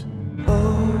queers.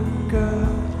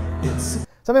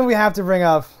 Something we have to bring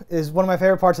up is one of my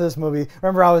favorite parts of this movie.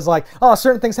 Remember, I was like, oh,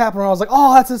 certain things happen, and I was like,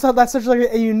 oh, that's such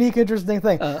a unique, interesting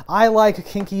thing. I like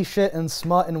kinky shit and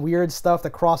smut and weird stuff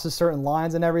that crosses certain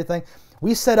lines and everything.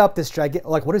 We set up this gigantic,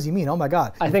 what does he mean? Oh my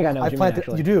God. I think I know what you mean,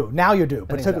 actually. You do. Now you do.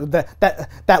 But it took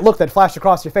that look that flashed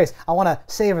across your face. I want to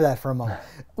savor that for a moment.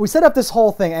 We set up this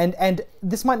whole thing, and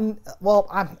this might,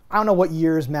 I don't know what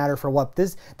years matter for what.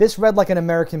 This read like an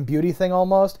American Beauty thing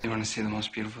almost. You want to see the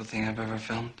most beautiful thing I've ever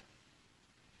filmed?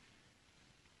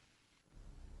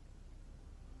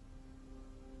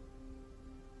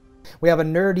 We have a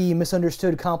nerdy,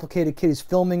 misunderstood, complicated kid who's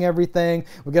filming everything.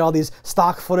 We get all these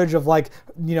stock footage of the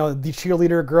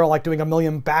cheerleader girl doing a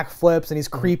million backflips, and he's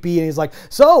creepy, and he's like,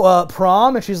 so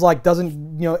prom, and she's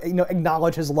doesn't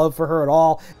acknowledge his love for her at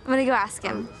all. I'm gonna go ask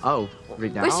him. Oh,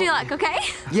 right now? Wish you luck, okay?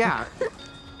 Yeah.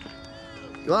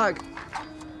 Good luck.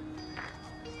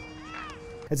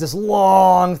 It's this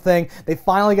long thing. They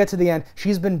finally get to the end.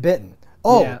 She's been bitten.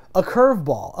 Oh, a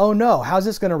curveball. Oh no, how's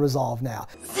this gonna resolve now?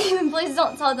 Steven, please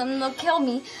don't tell them. They'll kill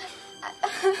me.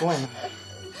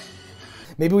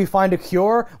 Maybe we find a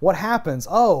cure. What happens?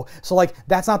 Oh, so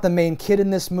that's not the main kid in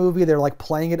this movie. They're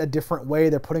playing it a different way.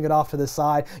 They're putting it off to the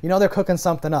side. They're cooking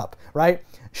something up, right?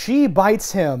 She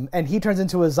bites him and he turns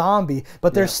into a zombie,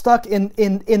 but they're stuck in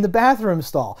the bathroom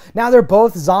stall. Now they're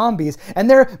both zombies and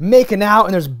they're making out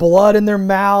and there's blood in their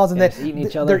mouths and they're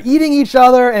eating each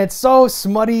other, and it's so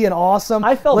smutty and awesome.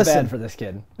 I felt bad for this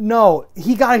kid. No,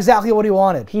 he got exactly what he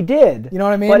wanted. He did. You know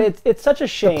what I mean? But it's such a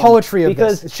shame. The poetry of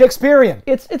this. It's Shakespearean.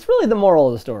 It's really the moral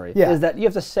of the story. Is that you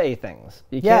have to say things.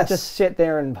 You can't just sit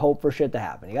there and hope for shit to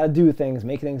happen. You got to do things,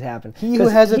 make things happen. He who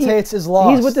hesitates is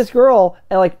lost. He's with this girl,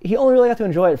 and he only really got to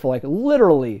enjoy it for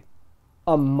literally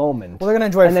a moment. Well, they're gonna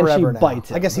enjoy it forever now. And then she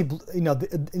bites him. I guess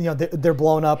they're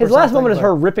blown up. His last moment is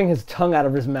her ripping his tongue out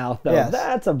of his mouth. Though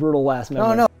that's a brutal last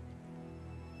moment. No.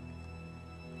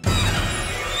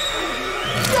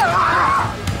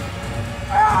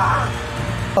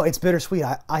 Oh, it's bittersweet.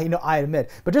 I admit,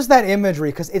 but just that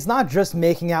imagery, because it's not just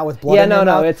making out with blood. Yeah,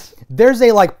 no, it's there's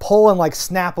a pull and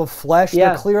snap of flesh.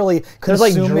 They're clearly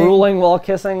consuming. There's drooling while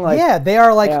kissing. Yeah, they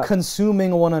are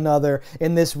consuming one another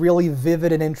in this really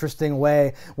vivid and interesting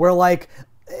way. Where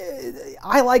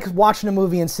I like watching a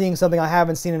movie and seeing something I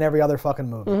haven't seen in every other fucking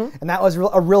movie. And that was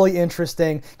a really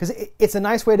interesting, because it's a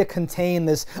nice way to contain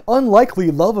this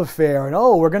unlikely love affair, and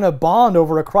oh, we're gonna bond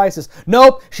over a crisis.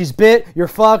 Nope, she's bit, you're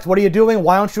fucked, what are you doing?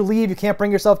 Why don't you leave? You can't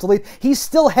bring yourself to leave. He's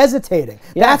still hesitating.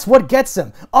 That's what gets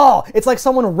him. Oh, it's like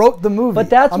someone wrote the movie. But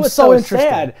that's what's so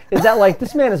sad, is that like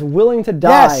this man is willing to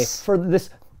die for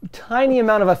this tiny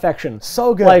amount of affection.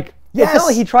 So good. Like, it's not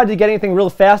like he tried to get anything real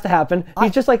fast to happen.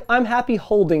 He's just like, I'm happy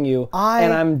holding you,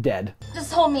 and I'm dead.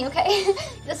 Just hold me, okay?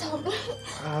 Just hold me.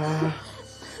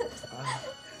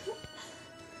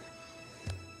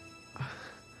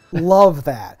 Love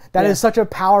that. That is such a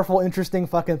powerful, interesting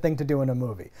fucking thing to do in a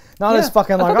movie. Not as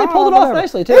fucking like, they pulled it off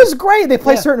nicely too. It was great. They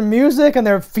play certain music and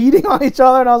they're feeding on each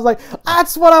other, and I was like,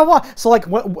 that's what I want. So like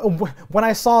when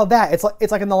I saw that, it's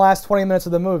like in the last 20 minutes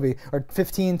of the movie, or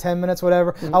 15, 10 minutes,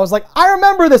 whatever. I was like, I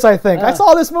remember this. I think I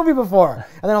saw this movie before,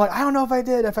 and then I'm like, I don't know if I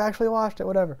did, if I actually watched it,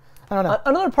 whatever. I don't know.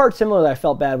 Another part similar that I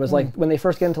felt bad was like when they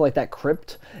first get into like that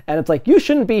crypt, and it's like, you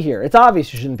shouldn't be here. It's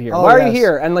obvious you shouldn't be here. Why are you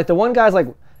here? And like the one guy's like,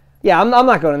 yeah, I'm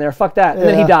not going in there. Fuck that. And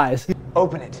then he dies.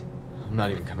 Open it. I'm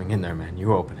not even coming in there, man.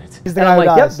 You open it. He's the and guy I'm like,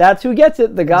 who yep, dies. that's who gets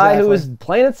it. The guy who is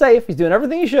playing it safe. He's doing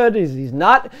everything he should. He's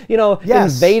not,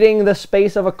 invading the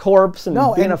space of a corpse and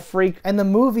being a freak. And the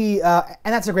movie, and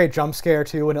that's a great jump scare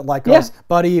too, when it like goes,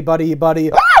 buddy, buddy, buddy,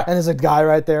 and there's a guy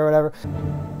right there, whatever.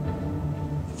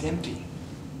 It's empty.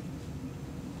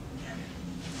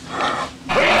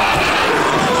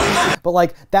 But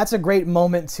like, that's a great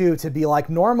moment too, to be like,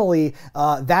 normally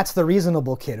that's the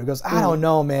reasonable kid who goes, I don't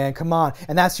know, man, come on,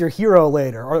 and that's your hero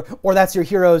later, or that's your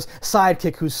hero's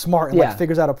sidekick who's smart and like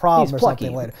figures out a problem or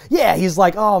something later. Yeah, he's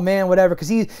like, oh man, whatever, because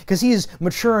he's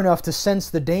mature enough to sense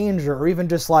the danger, or even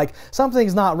just like,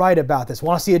 something's not right about this.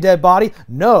 Want to see a dead body?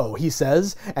 No, he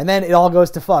says, and then it all goes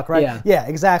to fuck, right? Yeah,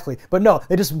 exactly. But no,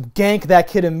 they just gank that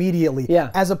kid immediately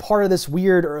as a part of this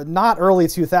weird, or not early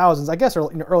 2000s, I guess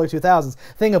early 2000s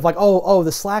thing of like, oh,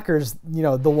 the slacker's,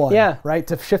 the one, right?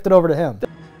 To shift it over to him.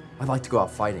 I'd like to go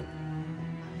out fighting.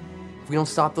 If we don't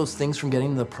stop those things from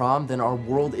getting to the prom, then our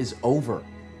world is over.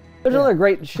 There's another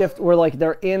great shift where like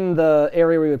they're in the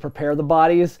area where you would prepare the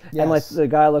bodies, and like the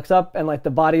guy looks up and like the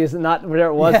body is not where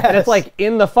it was, and it's like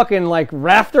in the fucking like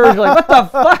rafters. You're like, what the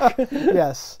fuck?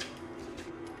 Yes.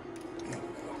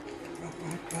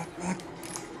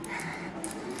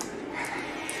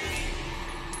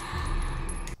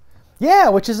 Yeah,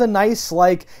 which is a nice,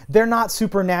 like, they're not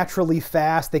supernaturally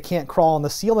fast, they can't crawl on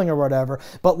the ceiling or whatever,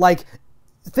 but like,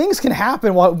 things can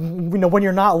happen while, when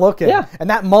you're not looking. Yeah. And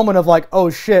that moment of like,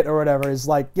 oh shit, or whatever is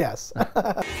like, yes.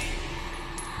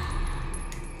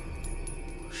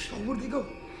 Where'd they go?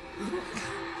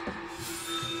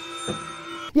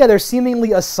 Yeah, they're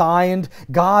seemingly assigned.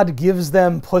 God gives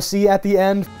them pussy at the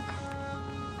end.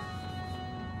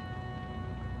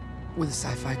 With a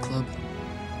sci-fi club.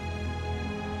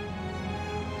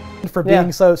 For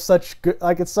being such good,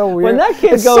 like, it's so weird. When that kid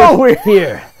goes, so weird.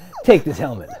 Here, take this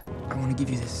helmet. I want to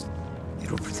give you this.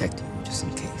 It'll protect you, just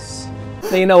in case.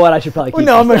 So you know what? I should probably keep this.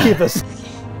 No, I'm gonna keep this. You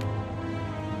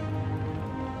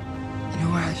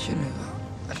know what? I shouldn't have.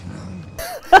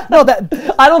 No,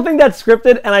 that I don't think that's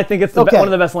scripted, and I think it's one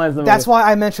of the best lines in the movie. That's why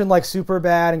I mentioned like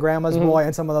Superbad and Grandma's Boy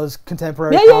and some of those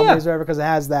contemporary comedies, or whatever, because it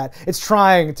has that. It's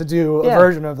trying to do a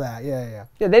version of that. Yeah,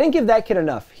 they didn't give that kid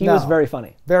enough. He was very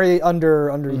funny. Very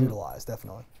underutilized,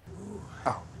 definitely.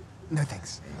 Oh, no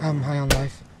thanks. I'm high on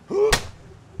life.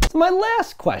 So my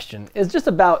last question is just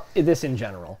about this in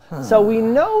general. So we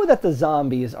know that the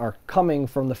zombies are coming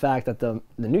from the fact that the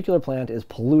nuclear plant is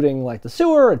polluting like the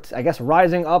sewer. It's, I guess,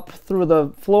 rising up through the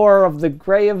floor of the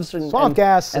graves. And, swamp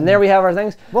gas. And there we have our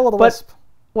things. Will-o'-the-wisp.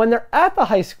 When they're at the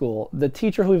high school, the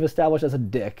teacher who we've established as a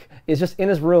dick is just in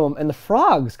his room, and the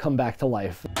frogs come back to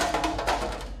life.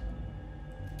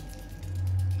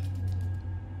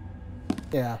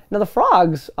 Yeah. Now the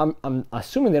frogs, I'm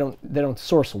assuming they don't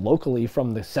source locally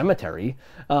from the cemetery.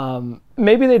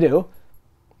 Maybe they do,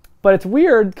 but it's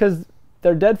weird because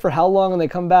they're dead for how long and they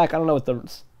come back. I don't know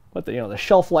what the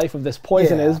shelf life of this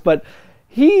poison is, but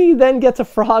he then gets a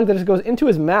frog that just goes into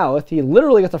his mouth. He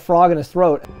literally gets a frog in his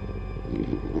throat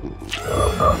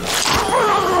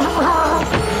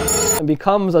and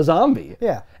becomes a zombie.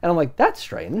 Yeah. And I'm like, that's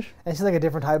strange. And he's like a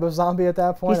different type of zombie at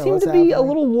that point. He seemed to be a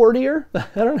little wartier. I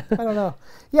don't know.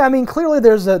 Yeah, I mean, clearly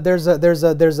there's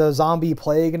a zombie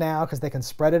plague now because they can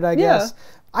spread it, I guess.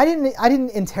 I didn't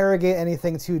interrogate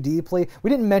anything too deeply. We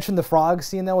didn't mention the frog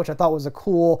scene though, which I thought was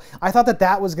I thought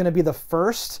that was going to be the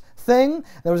first thing.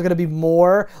 There was going to be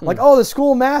more like, oh, the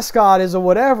school mascot is a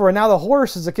whatever, and now the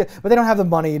horse is a kid. But they don't have the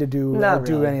money to do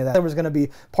any of that. There was going to be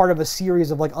part of a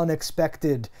series of like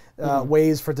unexpected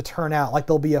ways for it to turn out. Like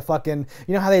there'll be a fucking,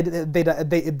 you know how they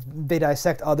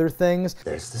dissect other things.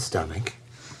 There's the stomach.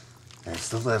 There's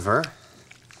the liver.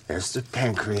 There's the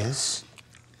pancreas.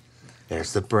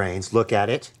 There's the brains. Look at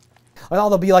it. Oh,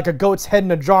 there'll be like a goat's head in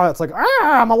a jar that's like,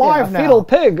 I'm alive now. Fetal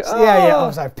pig. Yeah.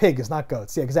 Oh, sorry, pig. It's not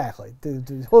goats. Yeah, exactly.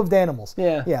 Hooved animals.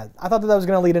 Yeah. I thought that was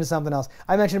going to lead into something else.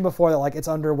 I mentioned before that like it's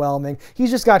underwhelming. He's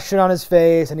just got shit on his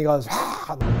face and he goes,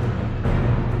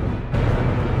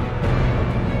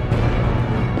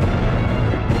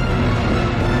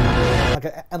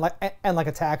 and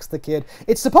attacks the kid.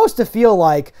 It's supposed to feel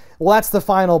like, well, that's the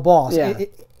final boss. Yeah.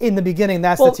 In the beginning,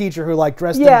 that's the teacher who like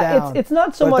dressed him down. It's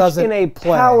not so much in a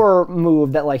power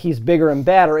move that like he's bigger and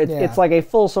badder. It's like a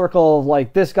full circle of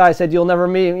like, this guy said you'll never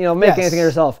make anything of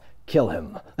yourself. Kill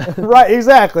him. Right,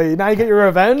 exactly. Now you get your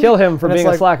revenge. Kill him for being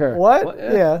a slacker. What?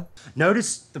 Yeah.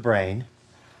 Notice the brain,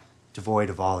 devoid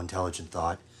of all intelligent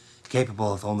thought,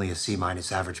 capable of only a C-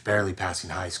 average, barely passing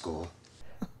high school.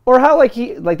 Or how like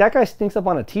that guy sneaks up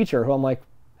on a teacher who I'm like,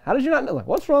 how did you not know? Like,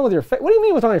 what's wrong with your face? What do you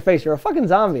mean what's wrong with your face? You're a fucking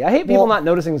zombie. I hate people not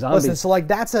noticing zombies. Listen, so like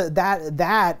that's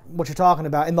that what you're talking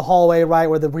about in the hallway, right,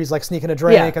 where he's like sneaking a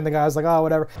drink and the guy's like, oh,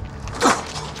 whatever.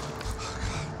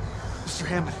 Mr.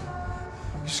 Hammond,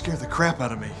 you scared the crap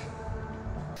out of me.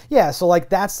 Yeah, so like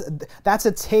that's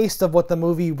a taste of what the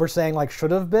movie we're saying like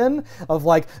should have been, of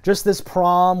like just this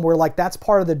prom where like that's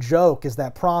part of the joke, is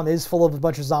that prom is full of a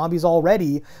bunch of zombies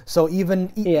already. So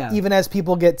even as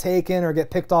people get taken or get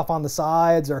picked off on the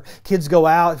sides, or kids go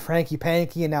out, Frankie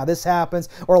Panky, and now this happens,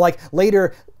 or like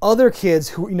later other kids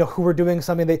who were doing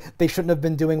something they shouldn't have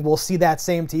been doing will see that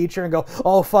same teacher and go,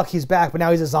 oh fuck, he's back, but now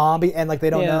he's a zombie, and like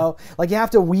they don't know. Like you have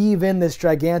to weave in this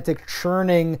gigantic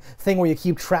churning thing where you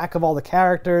keep track of all the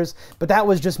characters, but that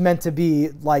was just meant to be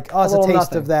like, oh, it's a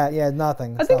taste of that. Yeah,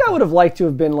 nothing. I think I would have liked to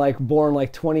have been like born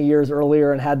like 20 years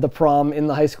earlier and had the prom in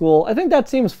the high school. I think that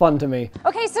seems fun to me.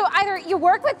 Okay, so either you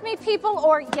work with me, people,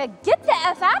 or you get the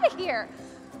F out of here.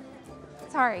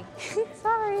 Sorry.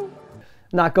 Sorry.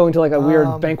 Not going to like a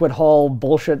weird banquet hall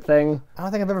bullshit thing. I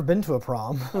don't think I've ever been to a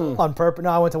prom on purpose. No,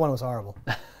 I went to one. It was horrible.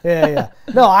 Yeah.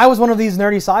 No, I was one of these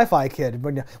nerdy sci-fi kids.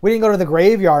 We didn't go to the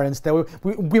graveyard instead.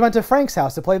 We went to Frank's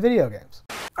house to play video games.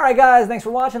 All right, guys, thanks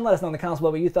for watching. Let us know in the comments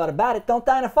below what you thought about it. Don't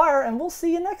die in a fire, and we'll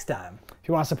see you next time. If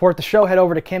you want to support the show, head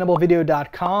over to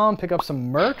cannibalvideo.com, pick up some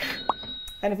merch.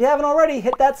 And if you haven't already,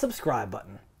 hit that subscribe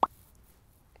button.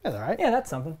 That's all right. Yeah, that's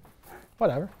something.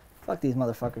 Whatever. Fuck these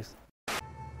motherfuckers.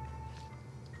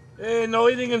 Hey, no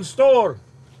eating in store.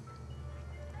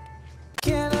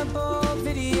 Cannibal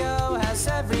Video has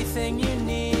everything you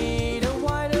need. A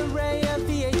wide array of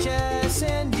VHS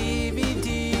and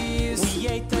DVDs. We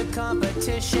ate the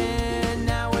competition,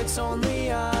 now it's only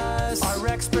us. Our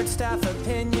expert staff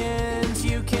opinions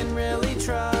you can really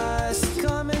trust.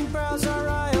 Come and browse our